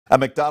A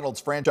McDonald's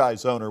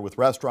franchise owner with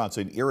restaurants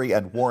in Erie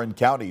and Warren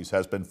counties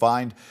has been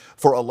fined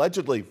for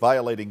allegedly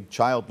violating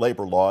child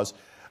labor laws.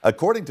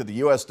 According to the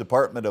U.S.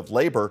 Department of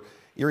Labor,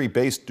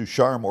 Erie-based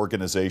Ducharme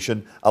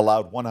organization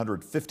allowed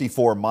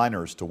 154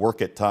 minors to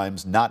work at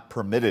times not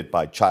permitted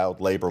by child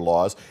labor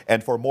laws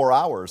and for more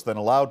hours than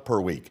allowed per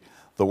week.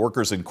 The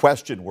workers in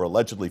question were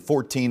allegedly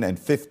 14 and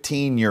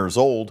 15 years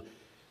old.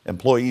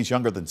 Employees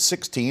younger than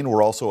 16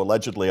 were also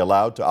allegedly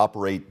allowed to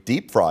operate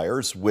deep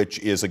fryers, which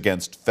is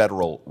against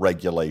federal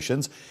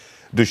regulations.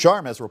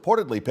 Ducharme has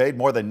reportedly paid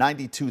more than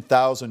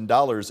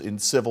 $92,000 in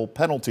civil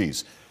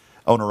penalties.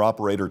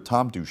 Owner-operator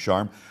Tom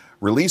Ducharme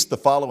released the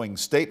following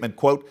statement,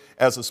 quote,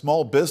 "As a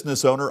small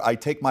business owner, I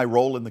take my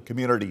role in the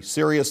community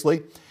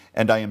seriously,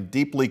 and I am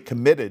deeply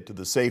committed to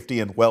the safety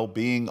and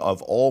well-being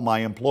of all my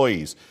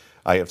employees.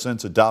 I have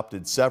since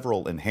adopted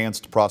several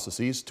enhanced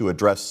processes to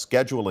address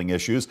scheduling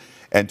issues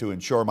and to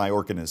ensure my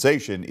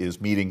organization is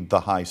meeting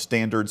the high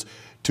standards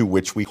to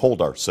which we hold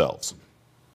ourselves."